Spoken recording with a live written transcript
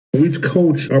Which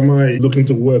coach am I looking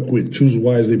to work with? Choose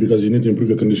wisely because you need to improve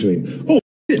your conditioning. Oh,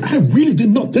 I really did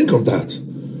not think of that.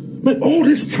 Man, all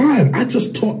this time, I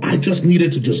just thought I just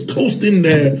needed to just coast in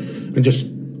there and just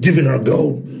give it a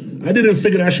go. I didn't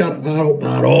figure that shit out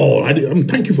at all.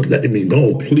 Thank you for letting me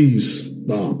know. Please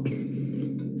stop.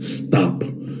 Stop.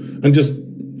 And just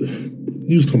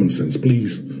use common sense,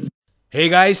 please. Hey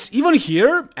guys, Ivan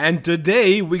here, and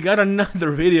today we got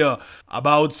another video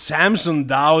about Samson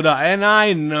Dauda, and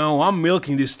I know I'm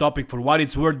milking this topic for what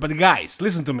it's worth, but guys,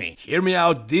 listen to me, hear me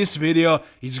out. This video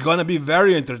is gonna be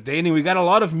very entertaining. We got a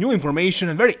lot of new information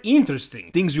and very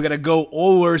interesting things we gotta go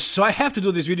over, so I have to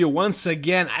do this video once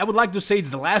again. I would like to say it's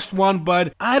the last one,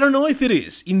 but I don't know if it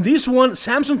is. In this one,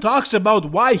 Samson talks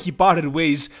about why he parted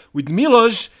ways with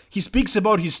Milos. He speaks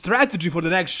about his strategy for the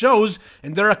next shows,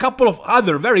 and there are a couple of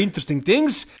other very interesting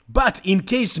things, but in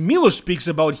case Milos speaks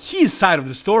about his side of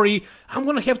the story, I'm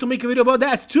gonna have to make a video about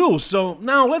that too. So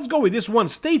now let's go with this one.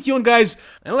 Stay tuned guys,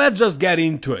 and let's just get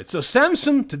into it. So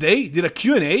Samson today did a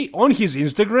Q&A on his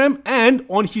Instagram and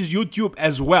on his YouTube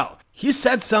as well. He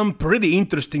said some pretty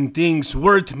interesting things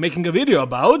worth making a video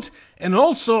about, and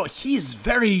also he's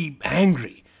very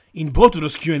angry in both of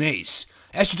those Q&As,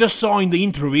 as you just saw in the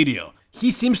intro video. He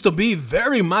seems to be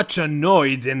very much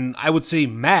annoyed and I would say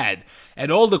mad at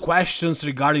all the questions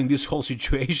regarding this whole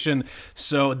situation,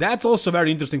 so that's also a very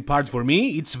interesting part for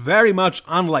me. It's very much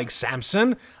unlike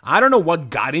Samson. I don't know what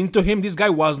got into him. This guy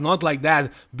was not like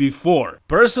that before.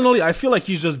 Personally, I feel like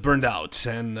he's just burned out,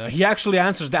 and he actually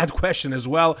answers that question as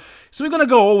well. So we're gonna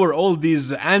go over all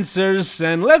these answers,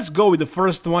 and let's go with the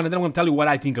first one, and then I'm gonna tell you what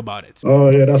I think about it. Oh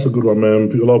yeah, that's a good one, man.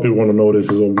 A lot of people want to know this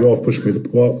is what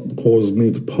caused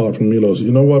me to part from Milos.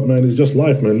 You know what, man? It's just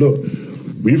life, man. Look.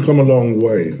 We've come a long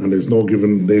way, and there's no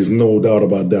doubt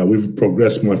about that. We've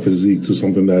progressed my physique to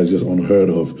something that is just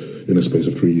unheard of in the space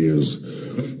of 3 years.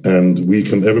 And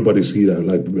everybody see that.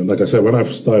 Like I said, when I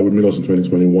started with Milos in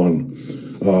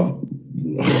 2021, a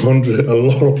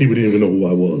lot of people didn't even know who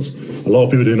I was. A lot of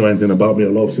people didn't know anything about me.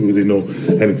 A lot of people didn't know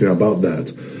anything about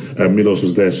that. And Milos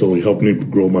was there, so he helped me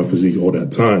grow my physique all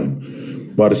that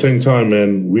time. But at the same time,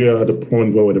 man, we are at the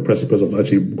point where we're at the precipice of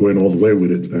actually going all the way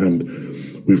with it. And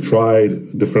we've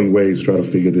tried different ways to try to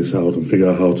figure this out and figure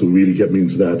out how to really get me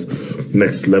into that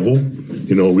next level.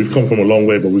 You know, we've come from a long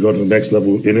way, but we got to the next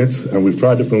level in it. And we've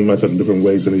tried different methods and different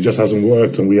ways, and it just hasn't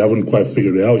worked. And we haven't quite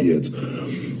figured it out yet.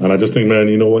 And I just think, man,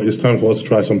 you know what? It's time for us to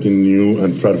try something new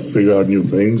and try to figure out new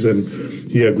things. And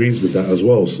he agrees with that as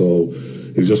well. So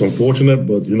it's just unfortunate,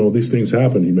 but, you know, these things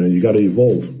happen, man. You got to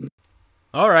evolve.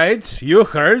 Alright, you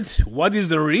heard. What is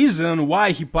the reason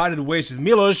why he parted ways with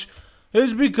Milos?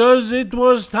 It's because it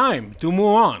was time to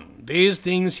move on. These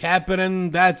things happen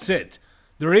and that's it.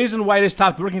 The reason why they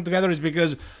stopped working together is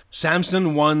because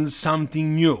Samson wants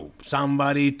something new.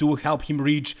 Somebody to help him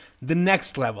reach the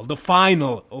next level, the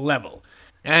final level.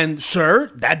 And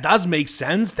sure, that does make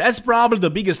sense. That's probably the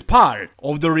biggest part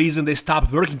of the reason they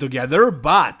stopped working together.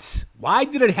 But why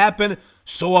did it happen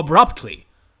so abruptly?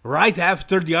 Right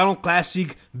after the Arnold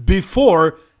Classic,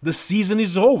 before the season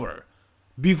is over.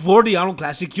 Before the Arnold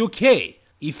Classic UK.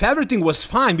 If everything was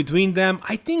fine between them,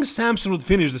 I think Samson would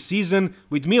finish the season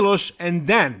with Milos and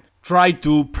then try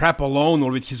to prep alone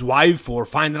or with his wife or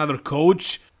find another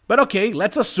coach. But okay,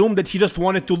 let's assume that he just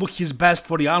wanted to look his best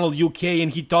for the Arnold UK and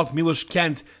he thought Milos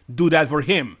can't do that for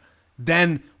him.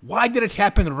 Then why did it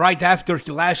happen right after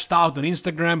he lashed out on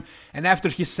Instagram and after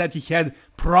he said he had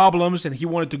problems and he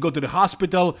wanted to go to the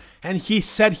hospital and he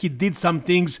said he did some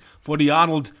things for the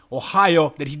Arnold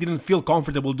Ohio that he didn't feel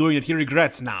comfortable doing, that he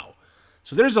regrets now?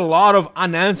 So there's a lot of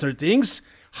unanswered things.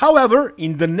 However,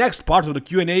 in the next part of the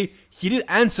Q&A, he did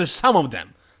answer some of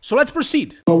them. So let's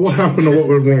proceed. What happened or what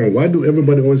went wrong? Why do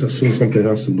everybody always assume something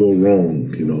has to go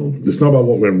wrong? You know, it's not about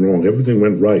what went wrong. Everything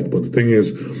went right. But the thing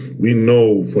is, we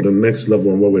know for the next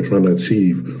level and what we're trying to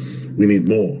achieve, we need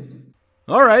more.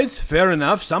 Alright, fair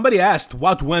enough. Somebody asked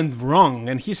what went wrong,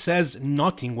 and he says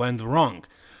nothing went wrong.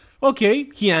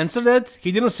 Okay, he answered it.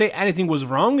 He didn't say anything was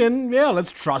wrong, and yeah,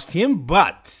 let's trust him.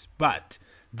 But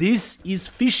this is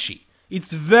fishy.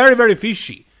 It's very, very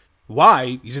fishy.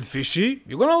 Why is it fishy?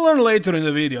 You're gonna learn later in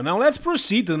the video. Now let's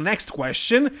proceed to the next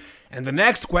question. And the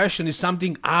next question is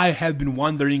something I have been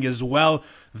wondering as well.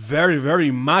 Very,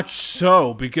 very much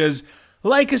so. Because,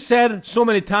 like I said so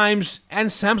many times,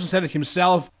 and Samson said it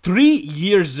himself, 3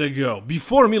 years ago,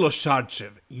 before Milos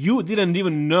Sarcev, you didn't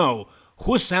even know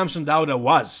who Samson Dauda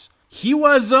was. He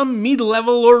was a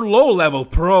mid-level or low-level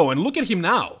pro, and look at him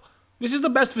now. This is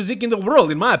the best physique in the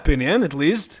world, in my opinion, at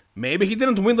least. Maybe he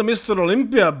didn't win the Mr.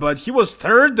 Olympia, but he was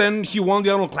third and he won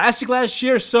the Arnold Classic last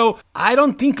year, so I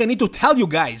don't think I need to tell you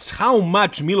guys how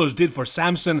much Milos did for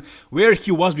Samson, where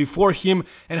he was before him,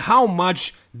 and how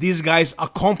much these guys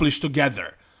accomplished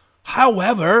together.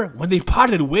 However, when they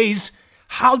parted ways,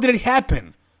 how did it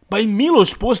happen? By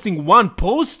Milos posting one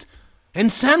post,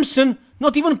 and Samson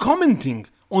not even commenting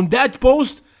on that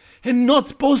post, and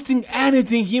not posting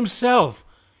anything himself.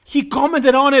 He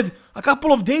commented on it a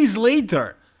couple of days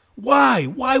later. Why?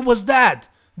 Why was that?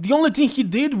 The only thing he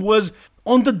did was,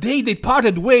 on the day they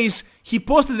parted ways, he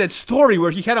posted that story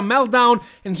where he had a meltdown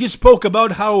and he spoke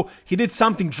about how he did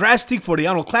something drastic for the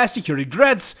Arnold Classic he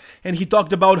regrets, and he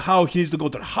talked about how he needs to go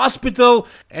to the hospital,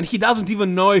 and he doesn't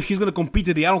even know if he's gonna compete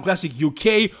at the Arnold Classic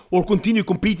UK or continue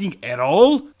competing at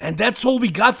all. And that's all we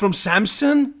got from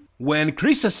Samson? When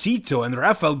Chris Aceto and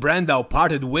Rafael Brandao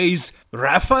parted ways,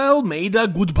 Rafael made a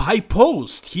goodbye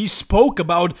post. He spoke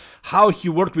about how he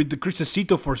worked with Chris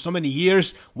Aceto for so many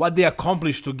years, what they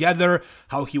accomplished together,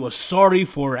 how he was sorry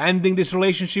for ending this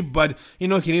relationship, but, he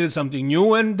needed something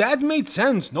new, and that made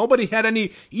sense. Nobody had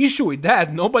any issue with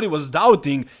that. Nobody was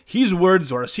doubting his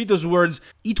words or Aceto's words.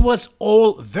 It was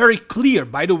all very clear.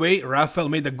 By the way, Rafael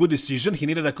made a good decision. He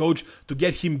needed a coach to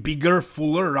get him bigger,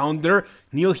 fuller, rounder.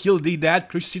 Neil Hill did that.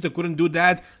 Chris Aceto couldn't do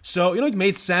that. So, it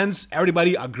made sense.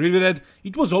 Everybody agreed with it.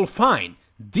 It was all fine.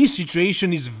 This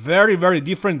situation is very, very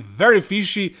different, very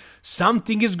fishy.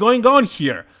 Something is going on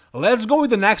here. Let's go with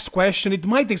the next question. It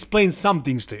might explain some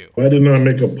things to you. Why didn't I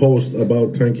make a post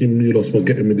about thanking Milos for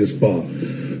getting me this far?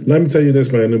 Let me tell you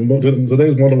this, man.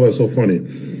 Today's model was so funny.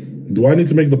 Do I need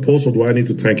to make the post or do I need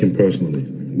to thank him personally?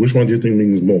 Which one do you think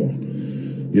means more?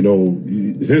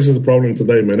 This is the problem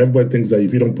today, man. Everybody thinks that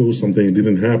if you don't post something, it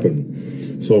didn't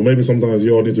happen. So maybe sometimes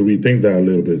you all need to rethink that a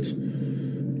little bit.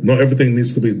 Not everything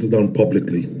needs to be done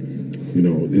publicly.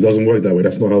 It doesn't work that way.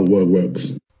 That's not how the world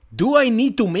works. Do I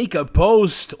need to make a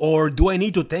post or do I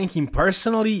need to thank him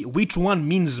personally? Which one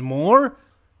means more?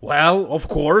 Well, of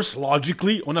course,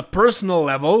 logically, on a personal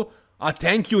level, a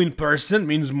thank you in person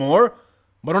means more.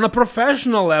 But on a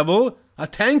professional level, a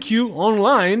thank you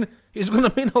online is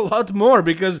gonna mean a lot more,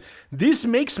 because this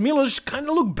makes Milos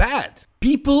kinda look bad.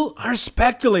 People are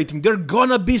speculating, they're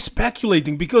gonna be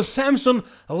speculating, because Samson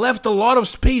left a lot of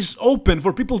space open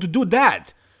for people to do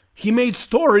that. He made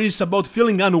stories about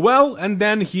feeling unwell and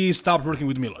then he stopped working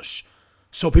with Milos.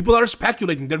 So people are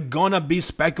speculating, they're gonna be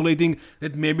speculating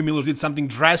that maybe Milos did something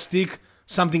drastic,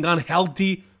 something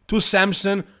unhealthy to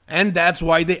Samson, and that's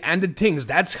why they ended things.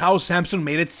 That's how Samson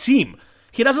made it seem.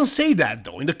 He doesn't say that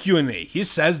though in the Q&A. He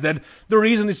says that the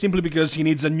reason is simply because he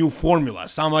needs a new formula,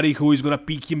 somebody who is gonna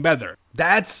pick him better.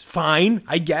 That's fine,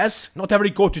 I guess. Not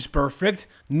every coach is perfect.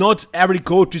 Not every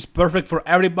coach is perfect for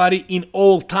everybody in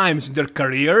all times in their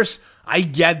careers. I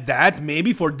get that.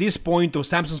 Maybe for this point of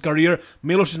Samson's career,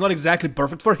 Milos is not exactly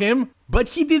perfect for him. But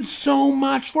he did so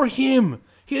much for him.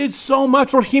 He did so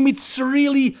much for him. It's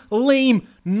really lame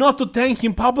not to thank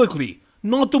him publicly.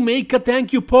 Not to make a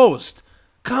thank you post.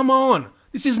 Come on.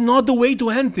 This is not the way to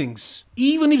end things.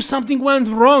 Even if something went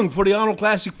wrong for the Arnold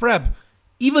Classic prep,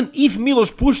 even if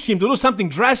Milos pushed him to do something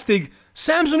drastic,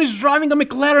 Samson is driving a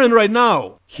McLaren right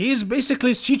now. He is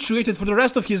basically situated for the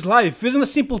rest of his life. Isn't a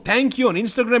simple thank you on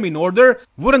Instagram in order?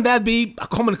 Wouldn't that be a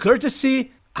common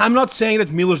courtesy? I'm not saying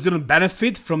that Milos didn't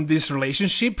benefit from this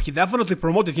relationship. He definitely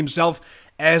promoted himself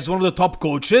as one of the top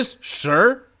coaches,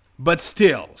 sure. But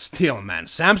still, man,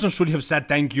 Samson should have said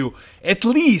thank you, at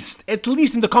least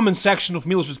in the comment section of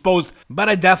Milos' post, but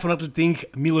I definitely think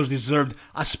Milos deserved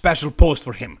a special post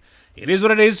for him. It is what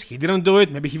it is, he didn't do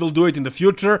it, maybe he will do it in the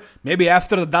future, maybe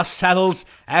after the dust settles,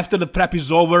 after the prep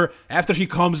is over, after he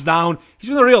calms down,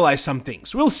 he's gonna realize some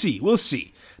things. We'll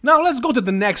see. Now let's go to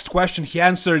the next question he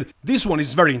answered. This one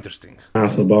is very interesting.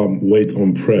 Asked about weight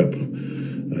on prep.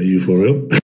 Are you for real?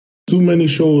 Too many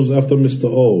shows after Mr.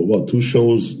 O. What, 2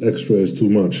 shows extra is too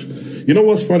much? You know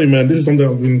what's funny, man? This is something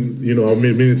I've been,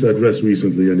 meaning to address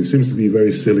recently, and it seems to be a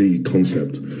very silly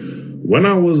concept. When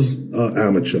I was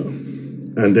amateur,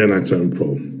 and then I turned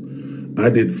pro, I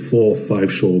did 4 or 5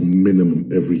 show minimum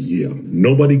every year.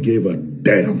 Nobody gave a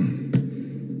damn.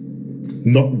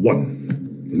 Not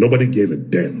one. Nobody gave a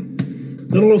damn.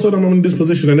 Then all of a sudden I'm in this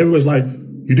position and everybody's like,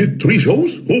 you did 3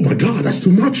 shows? Oh my God, that's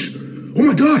too much. Oh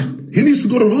my God. He needs to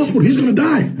go to the hospital. He's gonna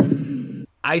die.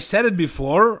 I said it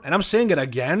before, and I'm saying it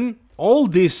again. All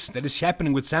this that is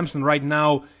happening with Samson right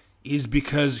now is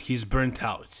because he's burnt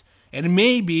out. And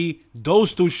maybe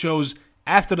those 2 shows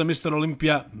after the Mr.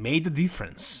 Olympia made a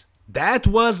difference. That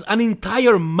was an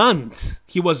entire month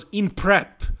he was in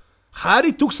prep.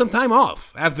 Hari took some time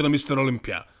off after the Mr.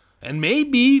 Olympia. And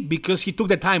maybe because he took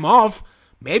the time off,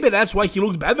 maybe that's why he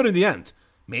looked better in the end.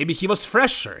 Maybe he was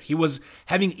fresher, he was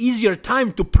having easier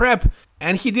time to prep,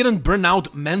 and he didn't burn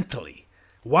out mentally.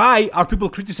 Why are people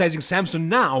criticizing Samson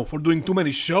now for doing too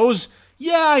many shows?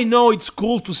 Yeah, I know it's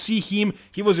cool to see him.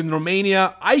 He was in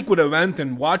Romania. I could have went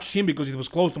and watched him because it was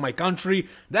close to my country.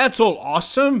 That's all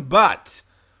awesome, but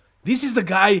this is the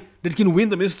guy that can win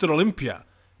the Mr. Olympia.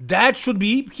 That should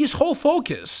be his whole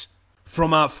focus.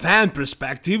 From a fan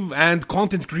perspective and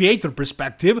content creator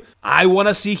perspective, I want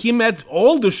to see him at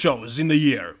all the shows in the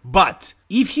year. But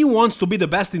if he wants to be the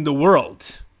best in the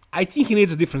world, I think he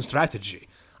needs a different strategy.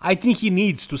 I think he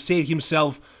needs to save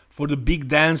himself for the big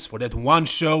dance, for that one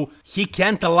show. He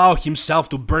can't allow himself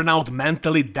to burn out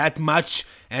mentally that much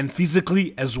and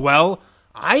physically as well.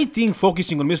 I think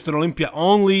focusing on Mr. Olympia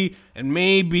only and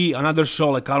maybe another show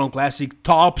like Arnold Classic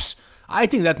tops, I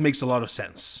think that makes a lot of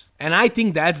sense. And I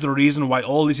think that's the reason why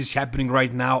all this is happening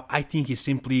right now. I think he's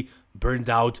simply burned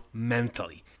out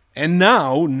mentally. And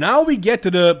now we get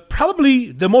to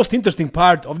probably the most interesting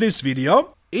part of this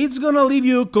video. It's gonna leave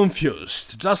you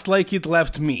confused, just like it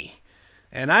left me.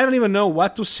 And I don't even know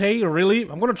what to say, really.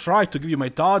 I'm gonna try to give you my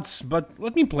thoughts, but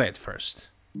let me play it first.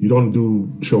 You don't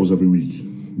do shows every week.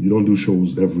 You don't do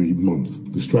shows every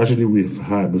month. The strategy we've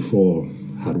had before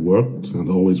had worked and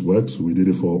always works. We did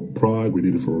it for Prague, we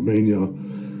did it for Romania,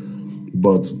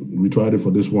 but we tried it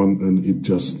for this one and it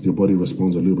just, your body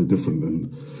responds a little bit different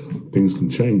and things can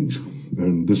change.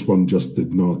 And this one just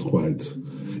did not quite.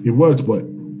 It worked, but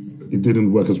it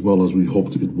didn't work as well as we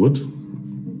hoped it would.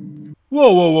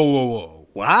 Whoa.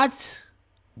 What?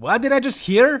 What did I just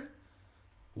hear?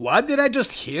 What did I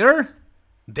just hear?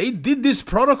 They did this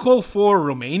protocol for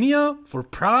Romania, for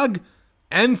Prague,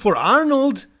 and for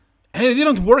Arnold, and it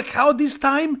didn't work out this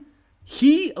time?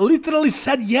 He literally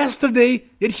said yesterday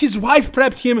that his wife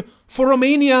prepped him for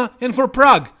Romania and for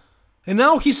Prague. And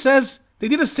now he says they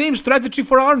did the same strategy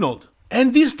for Arnold.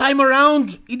 And this time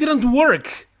around, it didn't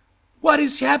work. What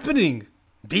is happening?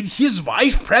 Did his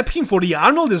wife prep him for the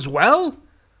Arnold as well?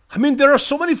 I mean, there are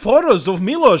so many photos of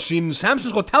Milos in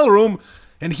Samson's hotel room,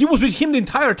 and he was with him the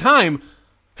entire time.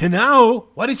 And now,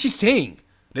 what is he saying?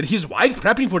 That his wife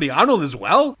prepping for the Arnold as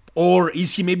well? Or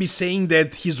is he maybe saying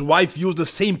that his wife used the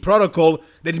same protocol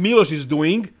that Milos is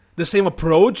doing, the same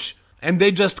approach, and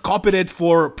they just copied it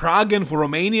for Prague and for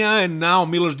Romania, and now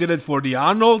Milos did it for the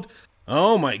Arnold?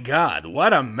 Oh my god,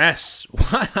 what a mess.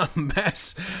 What a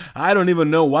mess. I don't even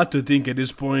know what to think at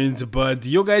this point, but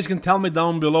you guys can tell me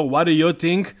down below, what do you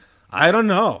think? I don't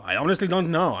know. I honestly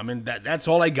don't know. I mean, that's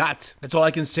all I got. That's all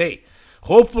I can say.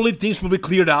 Hopefully things will be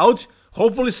cleared out.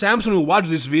 Hopefully Samson will watch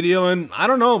this video and, I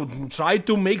don't know, try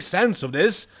to make sense of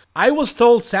this. I was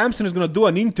told Samson is gonna do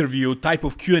an interview type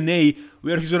of Q&A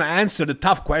where he's gonna answer the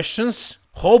tough questions.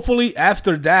 Hopefully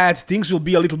after that things will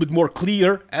be a little bit more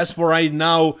clear. As for right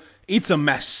now, it's a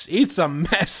mess. It's a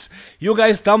mess. You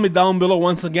guys tell me down below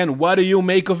once again, what do you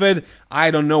make of it? I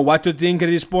don't know what to think at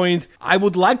this point. I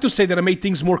would like to say that I made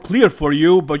things more clear for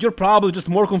you, but you're probably just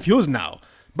more confused now.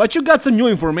 But you got some new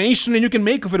information and you can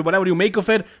make of it whatever you make of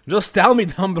it. Just tell me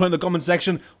down below in the comment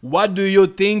section, what do you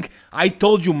think? I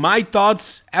told you my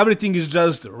thoughts. Everything is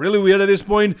just really weird at this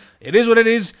point. It is what it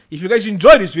is. If you guys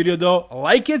enjoyed this video though,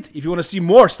 like it. If you want to see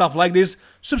more stuff like this,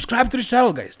 subscribe to the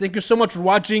channel, guys. Thank you so much for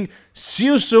watching. See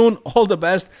you soon. All the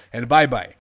best and bye bye.